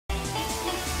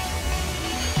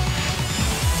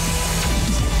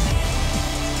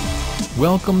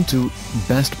Welcome to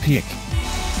Best Pick.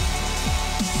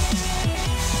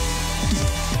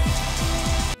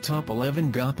 Top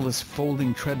 11 Goplus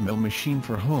Folding Treadmill Machine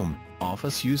for Home,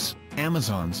 Office Use,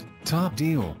 Amazon's Top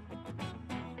Deal.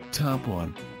 Top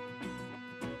 1.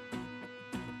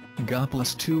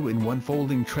 Goplus 2-in-1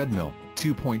 Folding Treadmill,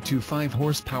 2.25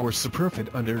 horsepower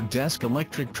Superfit under-desk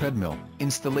electric treadmill,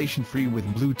 installation free with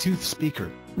Bluetooth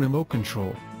speaker, remote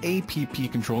control, app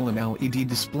control and LED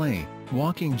display,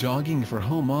 walking jogging for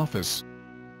home office.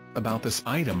 About this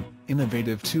item: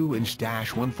 innovative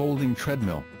 2-inch-1 folding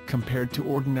treadmill. Compared to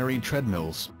ordinary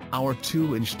treadmills, our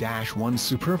 2-inch-1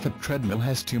 Superfit treadmill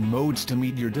has two modes to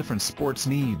meet your different sports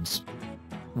needs.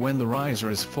 When the riser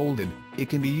is folded, it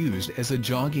can be used as a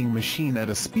jogging machine at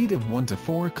a speed of 1 to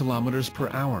 4 km per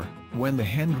hour. When the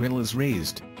handrail is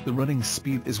raised, the running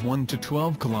speed is 1 to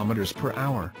 12 km per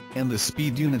hour, and the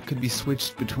speed unit could be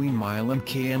switched between mile and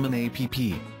km and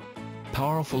app.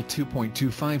 Powerful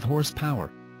 2.25 horsepower.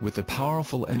 With a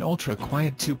powerful and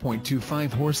ultra-quiet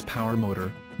 2.25 horsepower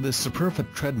motor, the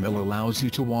Superfit treadmill allows you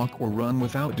to walk or run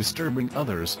without disturbing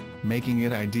others, making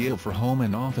it ideal for home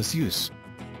and office use.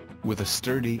 With a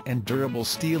sturdy and durable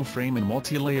steel frame and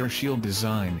multi-layer shield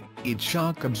design, it's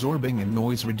shock-absorbing and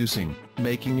noise-reducing,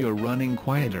 making your running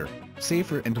quieter,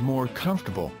 safer and more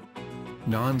comfortable.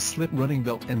 Non-slip running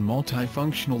belt and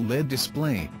multifunctional LED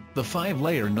display. The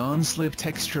 5-layer non-slip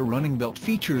texture running belt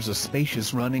features a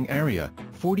spacious running area,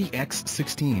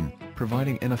 40x16,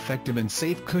 providing an effective and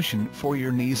safe cushion for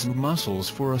your knees and muscles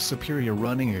for a superior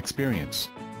running experience.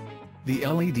 The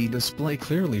LED display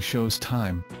clearly shows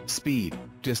time, speed,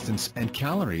 distance and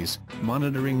calories,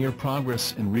 monitoring your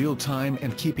progress in real time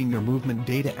and keeping your movement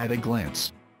data at a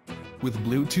glance. With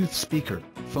Bluetooth speaker,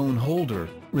 phone holder,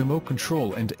 remote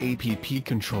control and app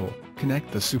control,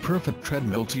 connect the Superfit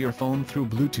treadmill to your phone through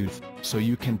Bluetooth, so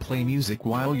you can play music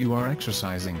while you are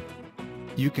exercising.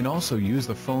 You can also use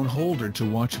the phone holder to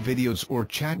watch videos or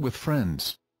chat with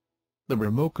friends. The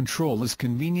remote control is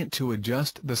convenient to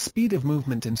adjust the speed of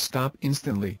movement and stop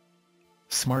instantly.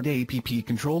 Smart app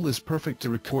control is perfect to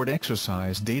record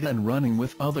exercise data and running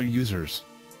with other users.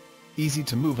 Easy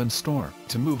to move and store.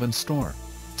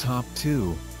 Top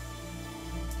 2.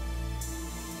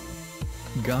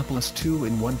 Goplus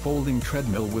 2-in-1 Folding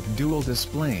Treadmill with Dual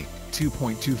Display,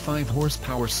 2.25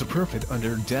 horsepower Superfit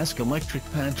under-desk electric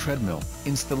pad treadmill,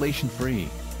 installation free,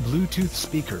 Bluetooth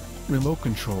speaker, remote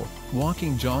control,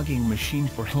 walking jogging machine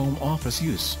for home office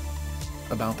use.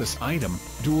 About this item: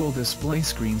 dual display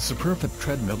screen Superfit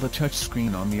treadmill. The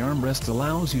touchscreen on the armrest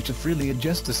allows you to freely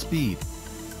adjust the speed.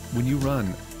 When you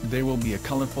run, there will be a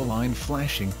colorful line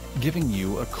flashing, giving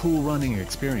you a cool running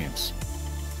experience.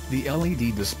 The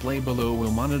LED display below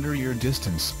will monitor your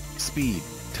distance, speed,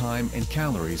 time and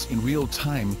calories in real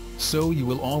time, so you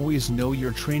will always know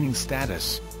your training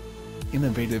status.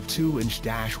 Innovative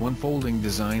 2-inch-1 folding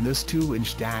design. This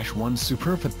 2-inch-1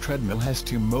 Superfit treadmill has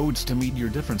two modes to meet your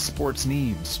different sports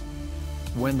needs.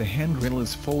 When the handrail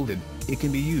is folded, it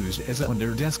can be used as an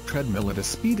under-desk treadmill at a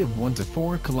speed of 1 to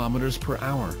 4 km per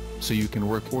hour, so you can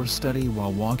work or study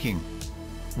while walking.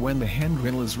 When the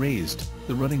handrail is raised,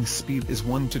 the running speed is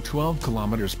 1 to 12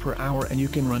 km per hour and you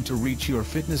can run to reach your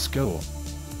fitness goal.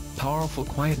 Powerful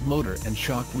quiet motor and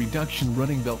shock reduction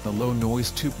running belt. The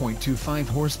low-noise 2.25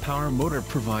 horsepower motor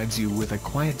provides you with a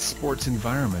quiet sports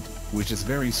environment, which is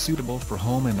very suitable for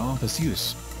home and office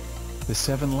use. The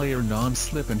 7-layer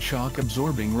non-slip and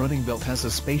shock-absorbing running belt has a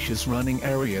spacious running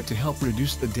area to help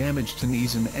reduce the damage to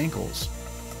knees and ankles.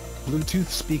 Bluetooth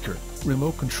speaker,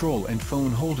 remote control and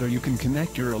phone holder. You can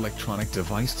connect your electronic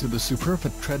device to the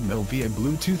Superfit treadmill via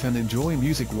Bluetooth and enjoy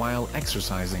music while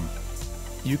exercising.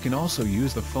 You can also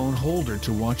use the phone holder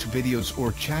to watch videos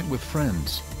or chat with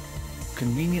friends.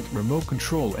 Convenient remote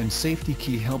control and safety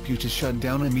key help you to shut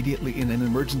down immediately in an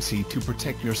emergency to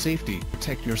protect your safety.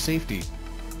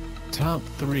 Top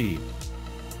 3.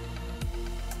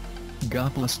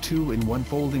 Goplus 2-in-1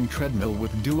 Folding Treadmill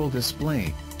with Dual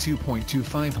Display,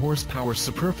 2.25 horsepower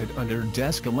Superfit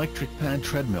under-desk electric pad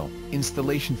treadmill,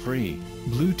 installation free,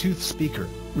 Bluetooth speaker,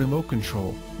 remote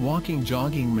control, walking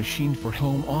jogging machine for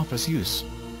home office use.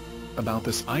 About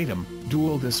this item: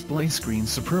 dual display screen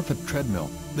Superfit treadmill.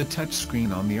 The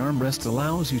touchscreen on the armrest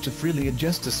allows you to freely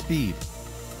adjust the speed.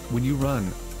 When you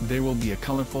run, there will be a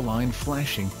colorful line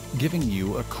flashing, giving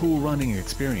you a cool running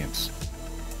experience.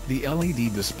 The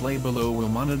LED display below will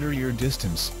monitor your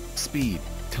distance, speed,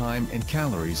 time and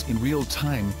calories in real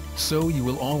time, so you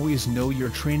will always know your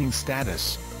training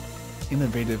status.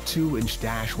 Innovative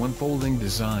 2-inch-1 folding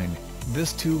design.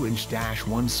 This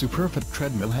 2-inch-1 Superfit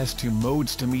treadmill has two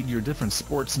modes to meet your different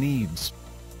sports needs.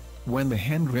 When the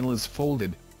handrail is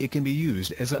folded, It can be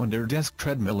used as a under-desk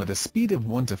treadmill at a speed of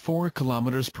 1 to 4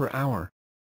 km per hour.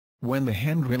 When the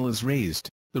handrail is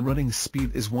raised, the running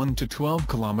speed is 1 to 12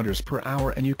 km per hour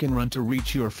and you can run to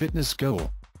reach your fitness goal.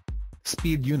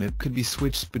 Speed unit could be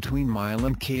switched between mile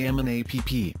and km and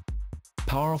app.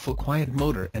 Powerful quiet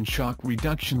motor and shock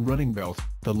reduction running belt.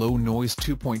 The low-noise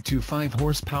 2.25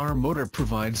 horsepower motor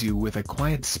provides you with a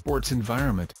quiet sports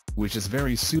environment, which is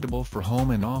very suitable for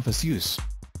home and office use.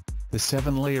 The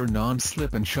 7-layer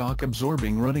non-slip and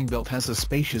shock-absorbing running belt has a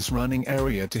spacious running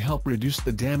area to help reduce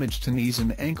the damage to knees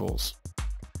and ankles.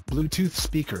 Bluetooth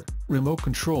speaker, remote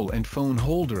control and phone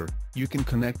holder. You can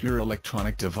connect your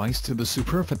electronic device to the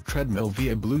Superfit treadmill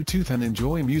via Bluetooth and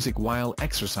enjoy music while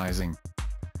exercising.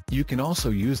 You can also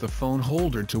use the phone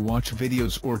holder to watch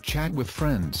videos or chat with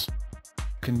friends.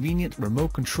 Convenient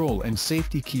remote control and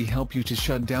safety key help you to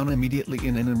shut down immediately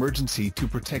in an emergency to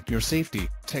protect your safety.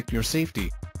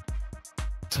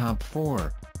 Top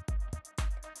 4.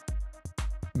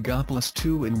 Goplus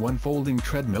 2-in-1 folding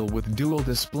treadmill with dual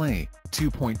display,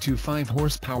 2.25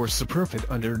 horsepower Superfit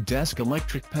under-desk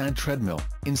electric pad treadmill,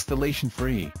 installation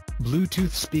free,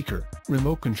 Bluetooth speaker,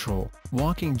 remote control,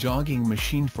 walking jogging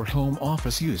machine for home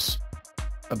office use.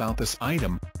 About this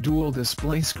item: dual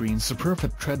display screen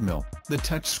Superfit treadmill. The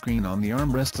touchscreen on the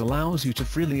armrest allows you to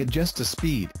freely adjust the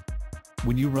speed.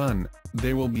 When you run,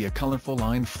 there will be a colorful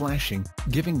line flashing,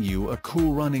 giving you a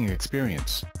cool running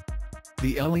experience.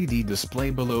 The LED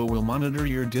display below will monitor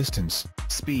your distance,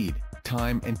 speed,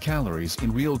 time and calories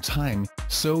in real time,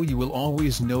 so you will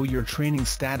always know your training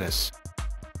status.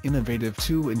 Innovative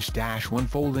 2-inch-1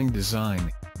 folding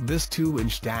design. This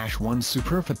 2-inch-1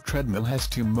 Superfit treadmill has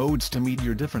 2 modes to meet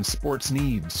your different sports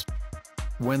needs.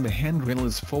 When the handrail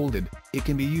is folded, it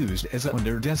can be used as a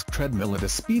under-desk treadmill at a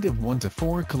speed of 1 to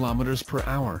 4 km per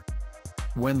hour.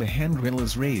 When the handrail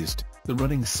is raised, the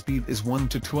running speed is 1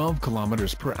 to 12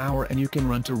 km per hour and you can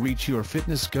run to reach your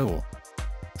fitness goal.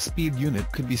 Speed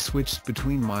unit could be switched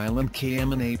between mile and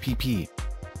km and app.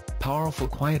 Powerful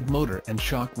quiet motor and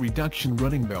shock reduction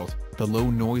running belt. The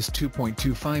low-noise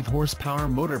 2.25 horsepower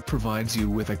motor provides you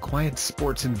with a quiet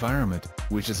sports environment,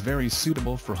 which is very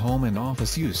suitable for home and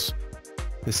office use.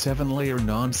 The 7-layer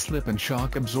non-slip and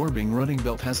shock-absorbing running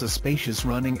belt has a spacious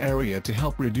running area to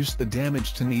help reduce the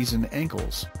damage to knees and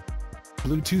ankles.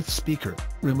 Bluetooth speaker,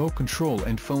 remote control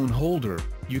and phone holder.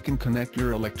 You can connect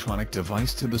your electronic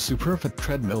device to the Superfit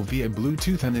treadmill via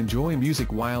Bluetooth and enjoy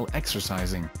music while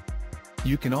exercising.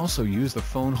 You can also use the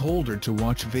phone holder to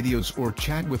watch videos or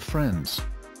chat with friends.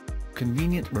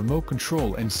 Convenient remote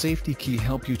control and safety key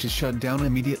help you to shut down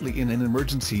immediately in an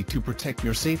emergency to protect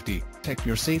your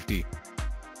safety.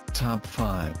 Top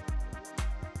 5.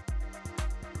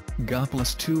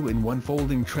 Goplus 2-in-1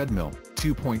 folding treadmill,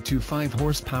 2.25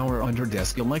 horsepower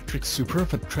under-desk electric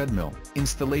Superfit treadmill,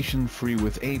 installation free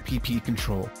with app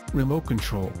control, remote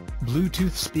control,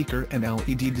 Bluetooth speaker and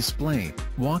LED display,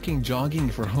 walking jogging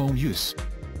for home use.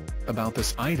 About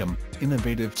this item: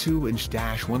 innovative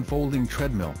 2-inch-1 folding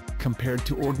treadmill. Compared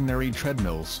to ordinary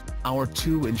treadmills, our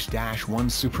 2-inch-1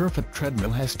 Superfit treadmill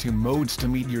has 2 modes to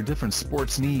meet your different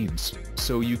sports needs,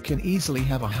 so you can easily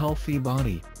have a healthy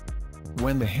body.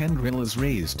 When the handrail is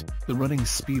raised, the running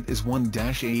speed is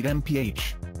 1-8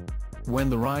 mph.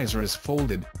 When the riser is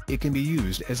folded, it can be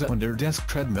used as a under-desk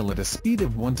treadmill at a speed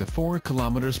of 1 to 4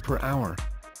 km per hour.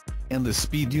 And the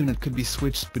speed unit could be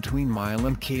switched between mile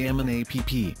and km and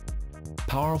app.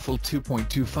 Powerful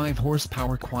 2.25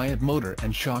 horsepower quiet motor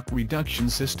and shock reduction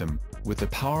system. With a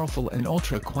powerful and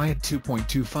ultra-quiet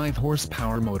 2.25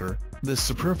 horsepower motor, the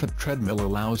Superfit treadmill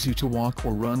allows you to walk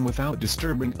or run without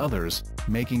disturbing others,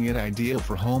 making it ideal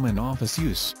for home and office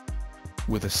use.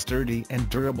 With a sturdy and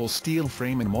durable steel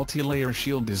frame and multi-layer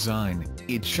shield design,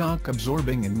 it's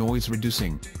shock-absorbing and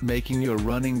noise-reducing, making your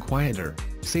running quieter,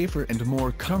 safer and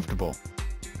more comfortable.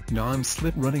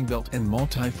 Non-slip running belt and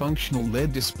multifunctional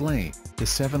LED display. The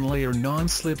 7-layer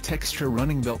non-slip texture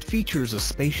running belt features a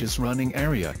spacious running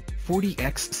area,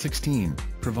 40x16,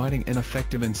 providing an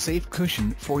effective and safe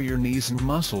cushion for your knees and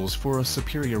muscles for a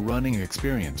superior running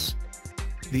experience.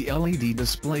 The LED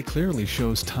display clearly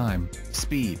shows time,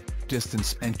 speed,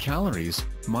 distance and calories,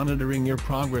 monitoring your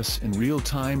progress in real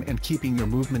time and keeping your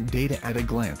movement data at a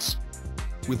glance.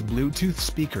 With Bluetooth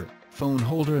speaker, phone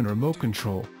holder and remote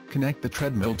control, connect the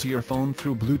treadmill to your phone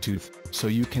through Bluetooth, so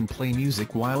you can play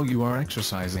music while you are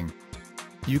exercising.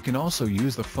 You can also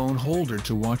use the phone holder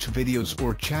to watch videos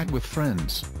or chat with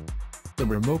friends. The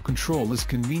remote control is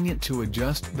convenient to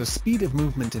adjust the speed of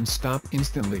movement and stop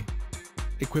instantly.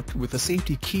 Equipped with a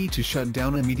safety key to shut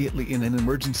down immediately in an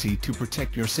emergency to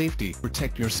protect your safety.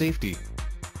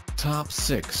 Top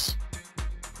 6.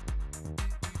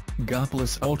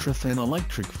 Goplus ultra-thin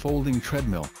electric folding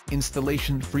treadmill,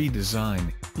 installation-free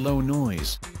design, low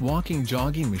noise, walking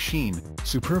jogging machine,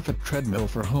 Superfit treadmill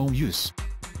for home use.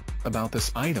 About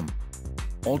this item: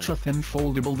 ultra-thin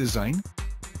foldable design.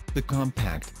 The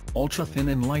compact, ultra-thin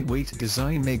and lightweight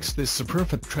design makes this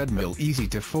Superfit treadmill easy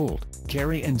to fold,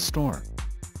 carry and store.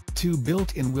 2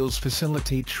 built-in wheels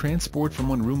facilitate transport from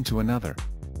one room to another.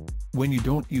 When you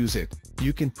don't use it,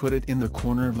 you can put it in the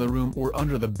corner of the room or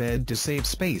under the bed to save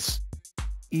space.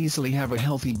 Easily have a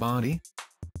healthy body?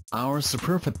 Our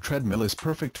Superfit treadmill is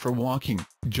perfect for walking,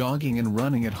 jogging and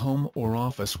running at home or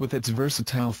office with its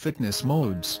versatile fitness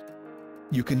modes.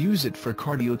 You can use it for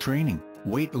cardio training,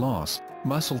 weight loss,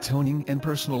 muscle toning and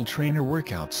personal trainer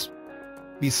workouts.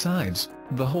 Besides,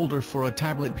 the holder for a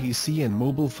tablet, PC and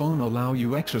mobile phone allow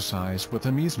you exercise with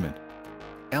amusement.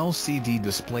 LCD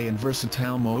display and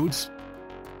versatile modes.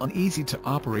 An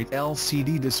easy-to-operate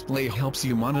LCD display helps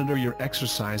you monitor your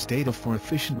exercise data for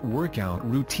efficient workout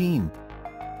routine.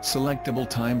 Selectable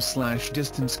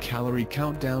time/distance calorie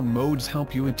countdown modes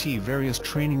help you achieve various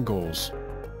training goals.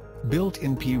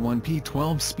 Built-in P1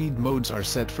 P12 speed modes are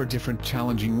set for different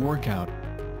challenging workout.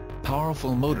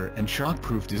 Powerful motor and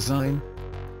shockproof design.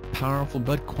 Powerful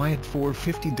but quiet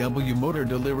 450W motor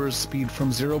delivers speed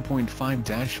from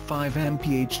 0.5-5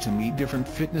 mph to meet different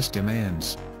fitness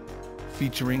demands.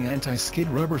 Featuring anti-skid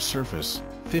rubber surface,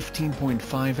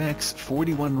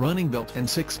 15.5x41 running belt and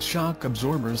 6 shock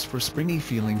absorbers for springy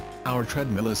feeling, our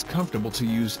treadmill is comfortable to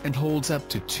use and holds up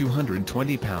to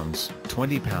 220 pounds.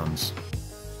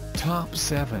 Top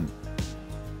 7.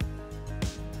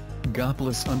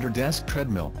 Goplus under-desk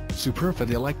treadmill,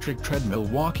 Superfit electric treadmill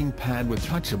walking pad with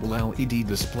touchable LED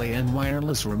display and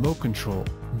wireless remote control,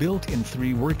 built-in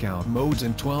 3 workout modes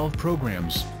and 12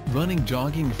 programs, running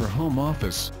jogging for home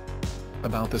office.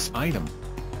 About this item: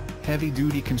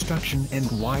 heavy-duty construction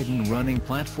and widened running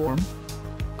platform.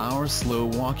 Our slow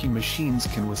walking machines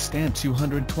can withstand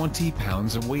 220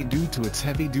 pounds of weight due to its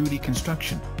heavy-duty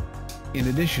construction. In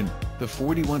addition, the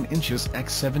 41 inches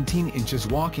x 17 inches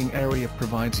walking area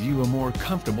provides you a more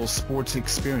comfortable sports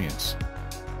experience.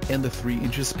 And the 3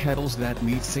 inches pedals that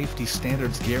meet safety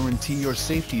standards guarantee your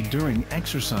safety during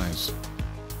exercise.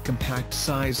 Compact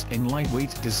size and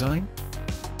lightweight design.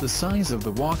 The size of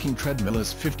the walking treadmill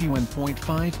is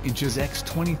 51.5 inches x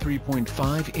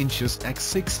 23.5 inches x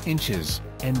 6 inches,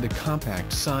 and the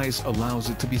compact size allows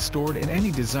it to be stored in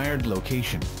any desired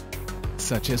location,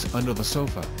 such as under the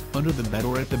sofa, under the bed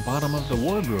or at the bottom of the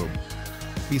wardrobe.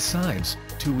 Besides,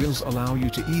 2 wheels allow you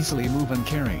to easily move and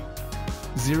carry.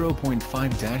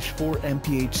 0.5-4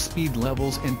 mph speed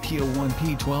levels and P01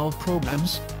 P12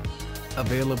 programs.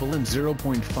 Available in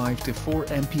 0.5 to 4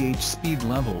 mph speed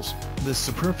levels, the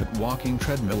Superfit walking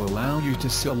treadmill allows you to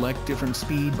select different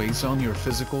speed based on your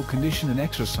physical condition and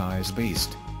exercise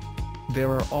based. There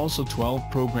are also 12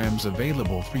 programs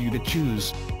available for you to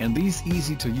choose, and these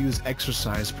easy-to-use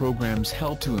exercise programs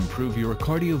help to improve your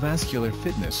cardiovascular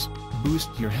fitness, boost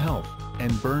your health,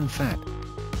 and burn fat.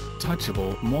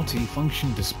 Touchable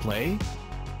multi-function display.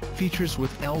 Features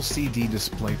with LCD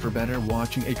display for better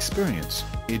watching experience.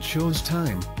 It shows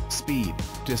time, speed,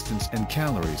 distance and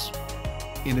calories.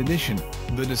 In addition,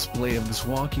 the display of this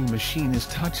walking machine is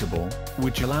touchable,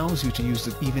 which allows you to use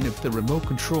it even if the remote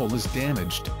control is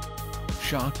damaged.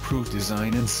 Shock-proof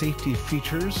design and safety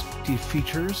features.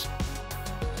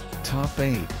 Top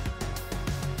 8.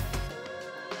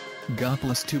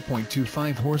 Goplus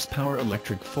 2.25 horsepower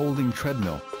electric folding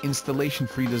treadmill,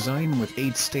 installation-free design with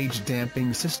 8-stage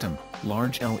damping system,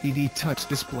 large LED touch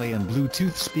display and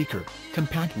Bluetooth speaker,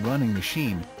 compact running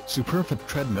machine, Superfit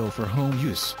treadmill for home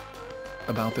use.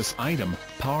 About this item: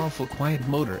 powerful quiet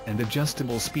motor and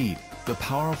adjustable speed. The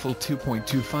powerful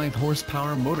 2.25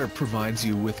 horsepower motor provides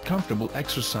you with comfortable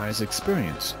exercise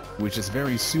experience, which is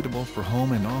very suitable for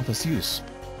home and office use.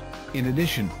 In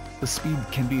addition, the speed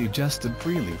can be adjusted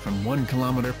freely from 1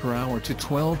 km/h to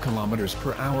 12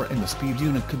 km/h, and the speed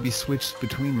unit could be switched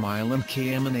between mile and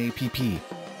km and app.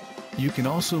 You can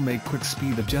also make quick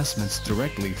speed adjustments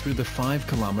directly through the 5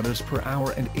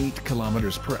 km/h and 8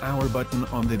 km/h button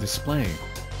on the display.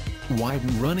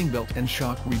 Widened running belt and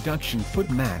shock reduction foot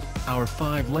mat. Our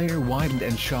 5-layer widened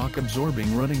and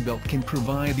shock-absorbing running belt can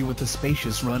provide you with a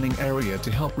spacious running area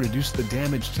to help reduce the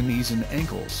damage to knees and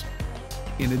ankles.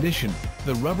 In addition,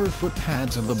 the rubber foot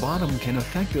pads on the bottom can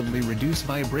effectively reduce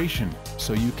vibration,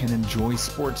 so you can enjoy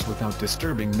sports without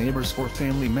disturbing neighbors or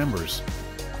family members.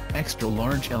 Extra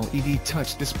large LED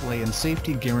touch display and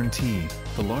safety guarantee.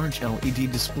 The large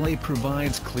LED display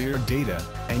provides clear data,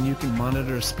 and you can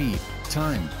monitor speed,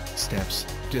 time, steps,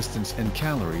 distance and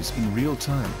calories in real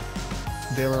time.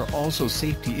 There are also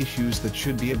safety issues that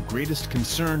should be of greatest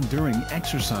concern during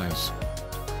exercise.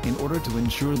 In order to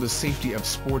ensure the safety of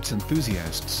sports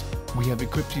enthusiasts, we have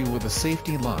equipped you with a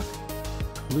safety lock,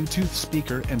 Bluetooth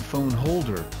speaker and phone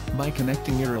holder. By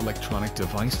connecting your electronic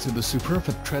device to the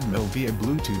Superfit treadmill via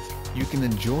Bluetooth, you can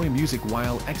enjoy music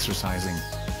while exercising.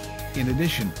 In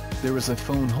addition, there is a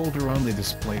phone holder on the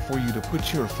display for you to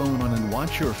put your phone on and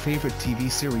watch your favorite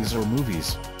TV series or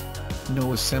movies.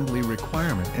 No assembly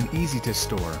requirement and easy to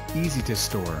store.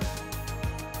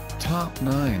 Top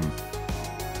 9.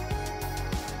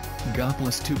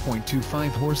 Goplus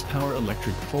 2.25 horsepower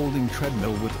electric folding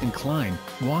treadmill with incline,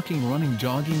 walking, running,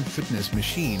 jogging fitness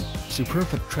machine.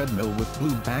 Superfit treadmill with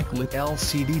blue backlit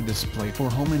LCD display for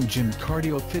home and gym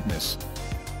cardio fitness.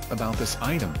 About this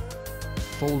item: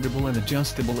 foldable and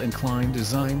adjustable incline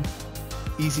design,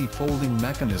 easy folding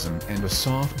mechanism and a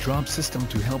soft drop system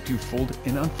to help you fold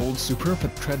and unfold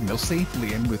Superfit treadmill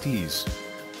safely and with ease.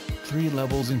 3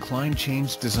 levels incline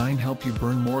change design help you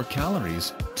burn more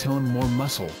calories, tone more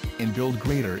muscle, and build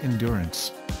greater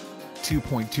endurance.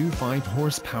 2.25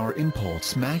 horsepower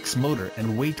impulse max motor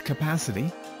and weight capacity.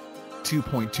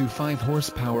 2.25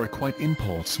 horsepower quiet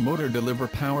impulse motor deliver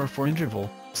power for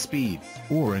interval, speed,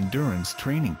 or endurance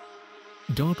training.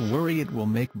 Don't worry, it will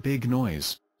make big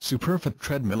noise. Superfit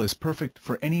treadmill is perfect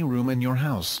for any room in your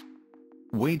house.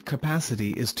 Weight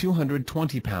capacity is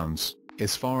 220 pounds.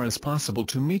 As far as possible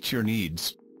to meet your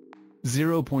needs.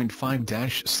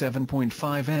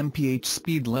 0.5-7.5 mph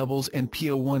speed levels and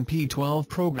P01-P12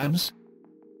 programs.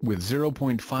 With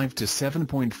 0.5 to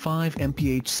 7.5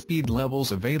 mph speed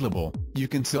levels available, you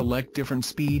can select different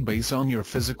speed based on your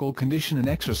physical condition and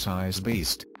exercise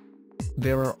based.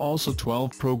 There are also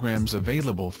 12 programs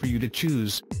available for you to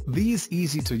choose. These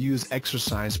easy-to-use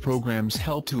exercise programs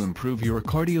help to improve your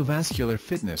cardiovascular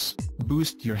fitness,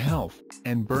 boost your health,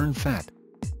 and burn fat.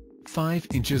 5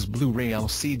 inches Blu-ray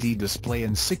LCD display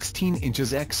and 16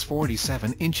 inches x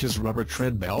 47 inches rubber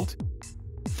tread belt.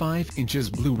 5 inches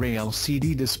Blu-ray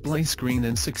LCD display screen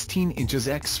and 16 inches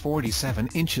x 47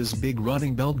 inches big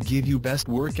running belt give you best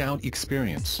workout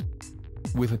experience.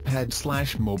 With a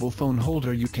pad/mobile phone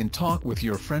holder you can talk with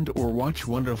your friend or watch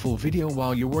wonderful video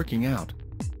while you're working out.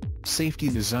 Safety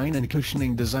design and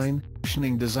cushioning design.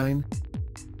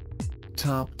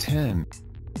 Top 10.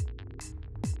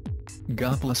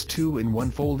 Goplus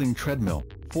 2-in-1 folding treadmill,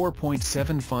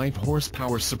 4.75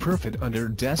 horsepower Superfit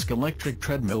under-desk electric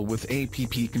treadmill with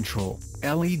APP control,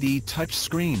 LED touch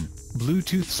screen,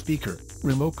 Bluetooth speaker,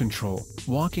 remote control,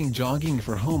 walking jogging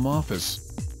for home office.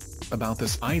 About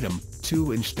this item: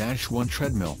 2-inch-1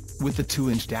 treadmill. With the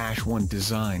 2-inch-1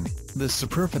 design, the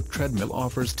Superfit treadmill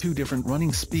offers 2 different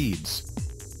running speeds.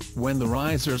 When the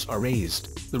risers are raised,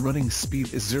 the running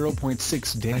speed is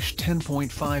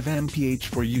 0.6-10.5 mph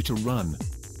for you to run.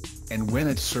 And when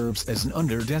it serves as an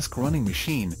under-desk running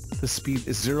machine, the speed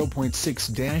is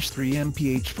 0.6-3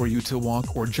 mph for you to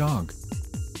walk or jog.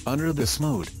 Under this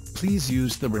mode, please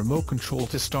use the remote control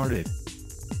to start it.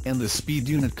 And the speed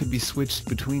unit could be switched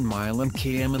between mile and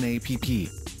km and APP.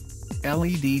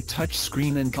 LED touch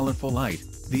screen and colorful light.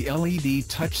 The LED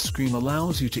touch screen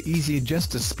allows you to easily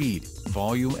adjust the speed,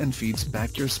 volume and feeds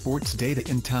back your sports data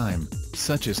in time,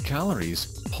 such as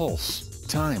calories, pulse,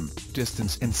 time,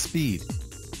 distance and speed.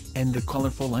 And the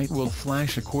colorful light will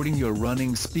flash according to your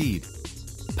running speed.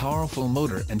 Powerful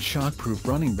motor and shockproof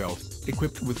running belt.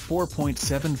 Equipped with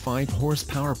 4.75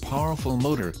 horsepower powerful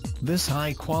motor, this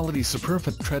high-quality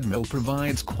Superfit treadmill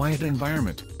provides quiet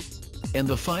environment. And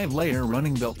the 5-layer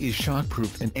running belt is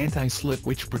shockproof and anti-slip,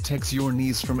 which protects your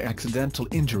knees from accidental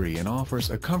injury and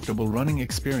offers a comfortable running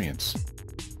experience.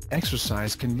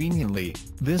 Exercise conveniently.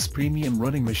 This premium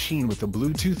running machine with a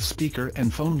Bluetooth speaker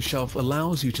and phone shelf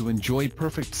allows you to enjoy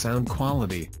perfect sound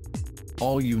quality.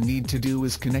 All you need to do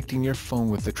is connecting your phone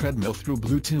with the treadmill through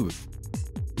Bluetooth.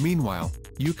 Meanwhile,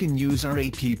 you can use our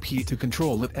APP to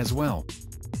control it as well.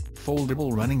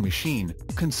 Foldable running machine.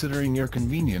 Considering your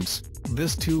convenience,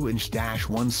 this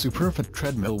 2-inch-1 Superfit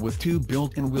treadmill with 2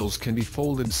 built-in wheels can be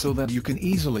folded so that you can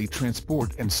easily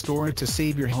transport and store it to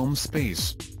save your home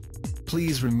space.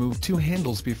 Please remove 2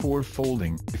 handles before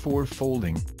folding.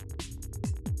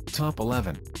 Top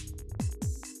 11.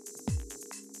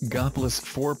 Goplus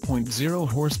 4.0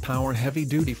 horsepower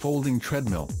heavy-duty folding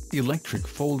treadmill, electric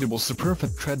foldable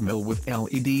Superfit treadmill with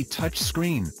LED touch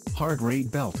screen, heart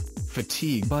rate belt,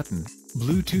 fatigue button,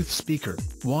 Bluetooth speaker,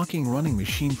 walking running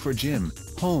machine for gym,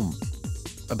 home.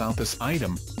 About this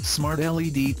item: smart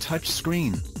LED touch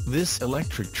screen. This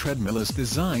electric treadmill is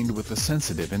designed with a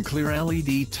sensitive and clear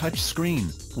LED touch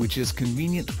screen, which is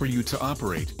convenient for you to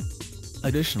operate.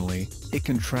 Additionally, it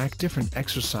can track different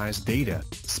exercise data,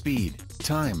 speed,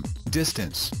 time,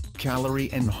 distance,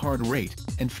 calorie and heart rate,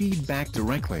 and feedback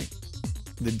directly.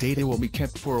 The data will be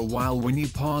kept for a while when you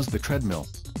pause the treadmill.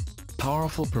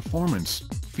 Powerful performance.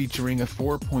 Featuring a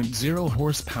 4.0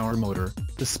 horsepower motor,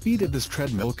 the speed of this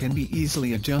treadmill can be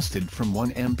easily adjusted from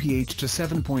 1 mph to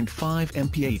 7.5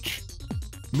 mph.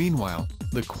 Meanwhile,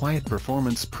 the quiet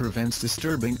performance prevents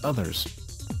disturbing others.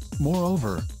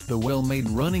 Moreover, the well-made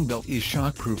running belt is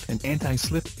shockproof and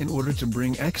anti-slip in order to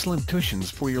bring excellent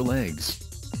cushions for your legs.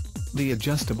 The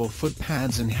adjustable foot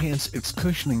pads enhance its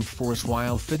cushioning force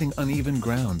while fitting uneven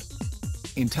ground.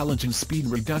 Intelligent speed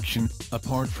reduction.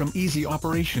 Apart from easy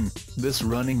operation, this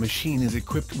running machine is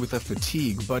equipped with a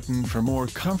fatigue button for more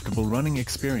comfortable running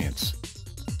experience.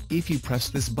 If you press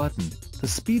this button, the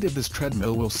speed of this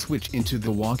treadmill will switch into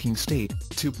the walking state,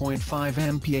 2.5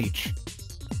 mph.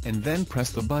 And then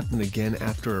press the button again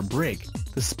after a break,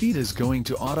 the speed is going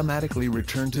to automatically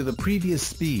return to the previous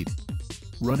speed.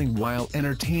 Running while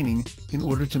entertaining. In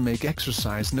order to make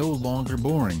exercise no longer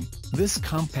boring, this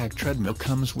compact treadmill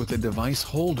comes with a device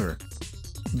holder.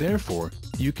 Therefore,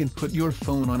 you can put your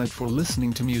phone on it for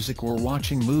listening to music or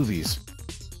watching movies.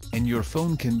 And your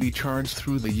phone can be charged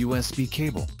through the USB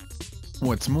cable.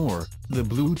 What's more, the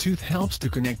Bluetooth helps to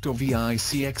connect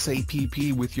OVICX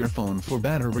app with your phone for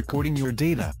better recording your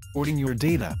data.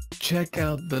 Check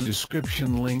out the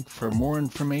description link for more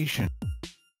information.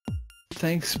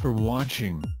 Thanks for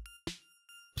watching.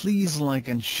 Please like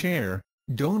and share,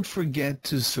 don't forget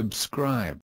to subscribe.